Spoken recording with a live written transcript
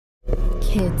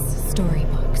Kids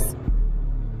Storybooks.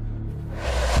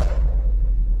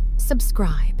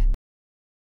 Subscribe.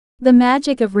 The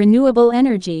Magic of Renewable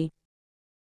Energy.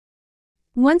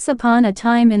 Once upon a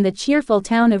time in the cheerful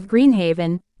town of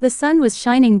Greenhaven, the sun was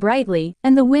shining brightly,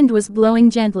 and the wind was blowing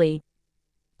gently.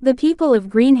 The people of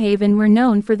Greenhaven were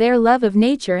known for their love of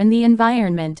nature and the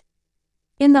environment.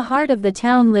 In the heart of the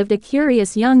town lived a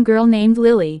curious young girl named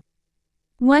Lily.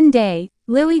 One day,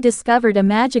 Lily discovered a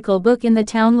magical book in the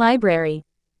town library.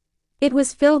 It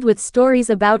was filled with stories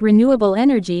about renewable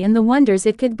energy and the wonders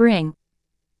it could bring.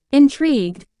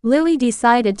 Intrigued, Lily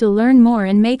decided to learn more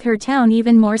and make her town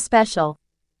even more special.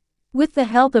 With the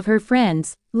help of her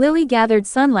friends, Lily gathered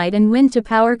sunlight and wind to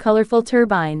power colorful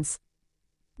turbines.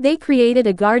 They created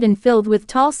a garden filled with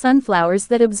tall sunflowers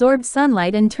that absorbed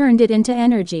sunlight and turned it into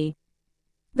energy.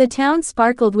 The town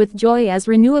sparkled with joy as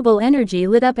renewable energy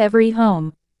lit up every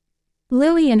home.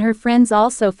 Lily and her friends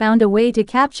also found a way to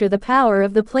capture the power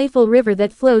of the playful river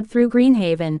that flowed through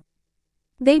Greenhaven.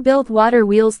 They built water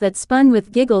wheels that spun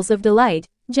with giggles of delight,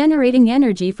 generating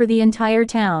energy for the entire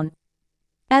town.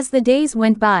 As the days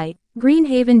went by,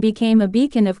 Greenhaven became a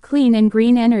beacon of clean and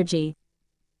green energy.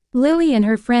 Lily and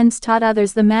her friends taught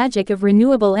others the magic of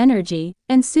renewable energy,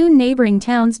 and soon neighboring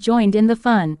towns joined in the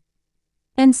fun.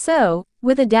 And so,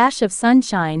 with a dash of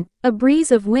sunshine, a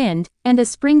breeze of wind, and a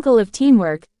sprinkle of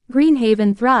teamwork,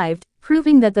 Greenhaven thrived,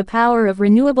 proving that the power of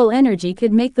renewable energy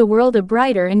could make the world a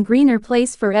brighter and greener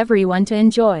place for everyone to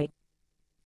enjoy.